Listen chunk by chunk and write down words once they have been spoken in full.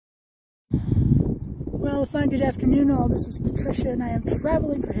Well, a fine good afternoon all. This is Patricia and I am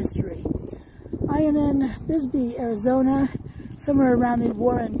traveling for history. I am in Bisbee, Arizona, somewhere around the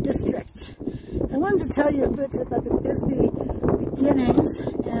Warren district. I wanted to tell you a bit about the Bisbee beginnings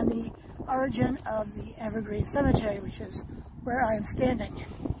and the origin of the Evergreen Cemetery, which is where I am standing.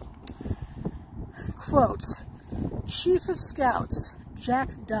 Quote, Chief of Scouts Jack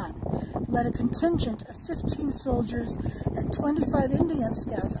Dunn led a contingent of 15 soldiers and 25 Indian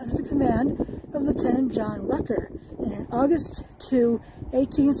scouts under the command of Lieutenant John Rucker in an August 2,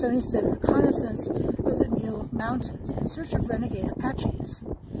 1877 reconnaissance of the Mule Mountains in search of renegade Apaches.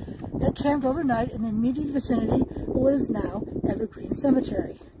 They camped overnight in the immediate vicinity of what is now Evergreen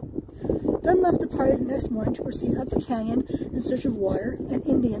Cemetery. Dunn left the party the next morning to proceed up the canyon in search of water and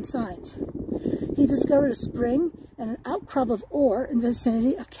Indian signs. He discovered a spring and an outcrop of ore in the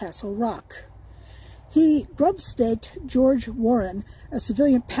vicinity of Castle Rock. He grub-staked George Warren, a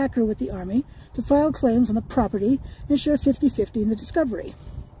civilian packer with the Army, to file claims on the property and share 50-50 in the discovery.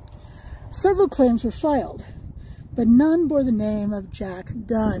 Several claims were filed, but none bore the name of Jack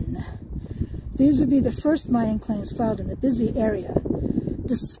Dunn. These would be the first mining claims filed in the Bisbee area.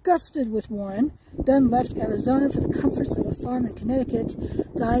 Disgusted with Warren, Dunn left Arizona for the comforts of a farm in Connecticut,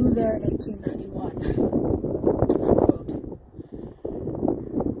 dying there in 1891. Unquote.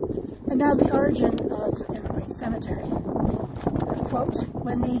 And now the origin of Evergreen Cemetery. Quote,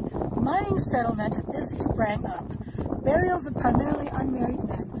 when the mining settlement of Bisbee sprang up, burials of primarily unmarried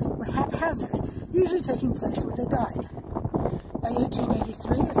men were haphazard, usually taking place where they died. By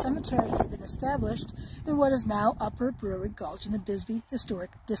 1883, a cemetery had been established in what is now Upper Brewery Gulch in the Bisbee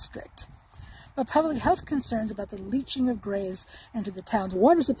Historic District. But public health concerns about the leaching of graves into the town's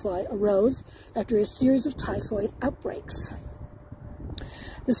water supply arose after a series of typhoid outbreaks.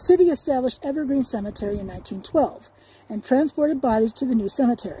 The city established Evergreen Cemetery in 1912 and transported bodies to the new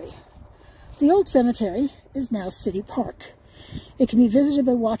cemetery. The old cemetery is now City Park. It can be visited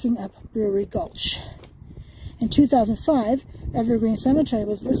by walking up Brewery Gulch. In 2005, Evergreen Cemetery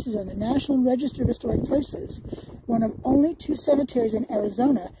was listed on the National Register of Historic Places, one of only 2 cemeteries in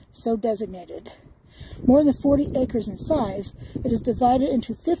Arizona so designated. More than 40 acres in size, it is divided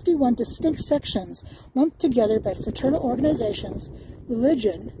into 51 distinct sections lumped together by fraternal organizations,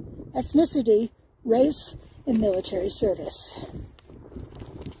 religion, ethnicity, race, and military service.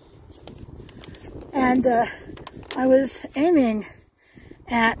 And I was aiming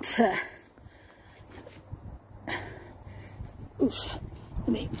at... let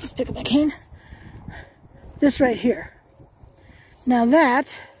me just pick up my cane. This right here. Now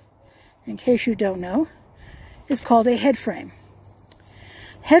that, in case you don't know, is called a head frame.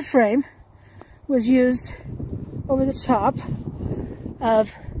 Head frame was used over the top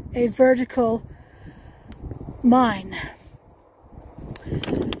of a vertical mine,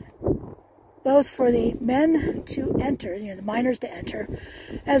 both for the men to enter, the miners to enter,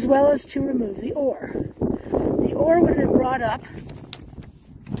 as well as to remove the ore. The ore would have been brought up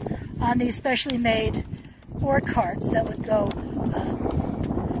on these specially made ore carts that would go,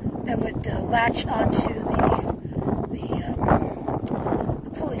 latch onto the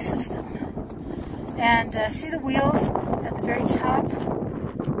pulley system. And see the wheels at the very top?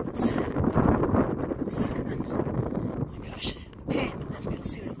 Oops, come on. Oh my gosh, pain. Let's be able to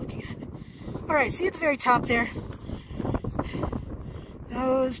see what I'm looking at. All right, see at the very top there?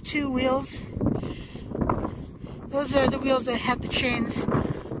 Those 2 wheels. Those are the wheels that have the chains,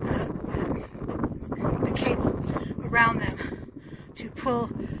 the cable around them to pull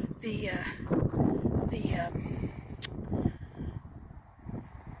the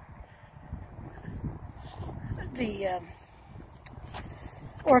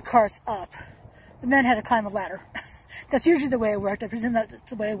ore carts up. The men had to climb a ladder. That's usually the way it worked. I presume that's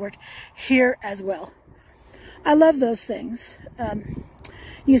the way it worked here as well. I love those things.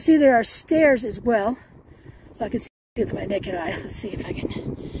 You see there are stairs as well. So I can see it with my naked eye. Let's see if I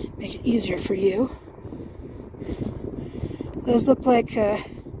can make it easier for you. Those look like,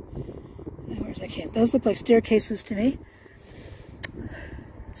 where's my cane? Those look like staircases to me.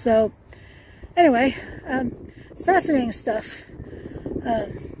 So, anyway, fascinating stuff.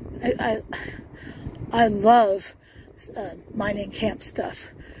 I love mining camp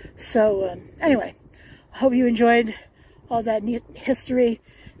stuff. So, anyway, I hope you enjoyed all that neat history.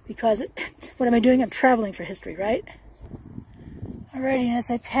 Because, what am I doing? I'm traveling for history, right? Alrighty, and as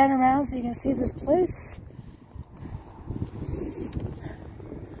I pan around so you can see this place.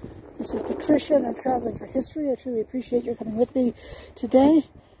 This is Patricia, and I'm traveling for history. I truly appreciate your coming with me today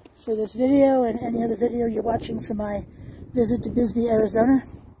for this video and any other video you're watching from my visit to Bisbee, Arizona.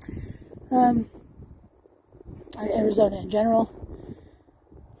 Arizona in general.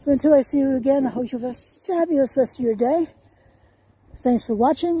 So until I see you again, I hope you have a fabulous rest of your day. Thanks for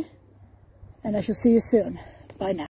watching, and I shall see you soon. Bye now.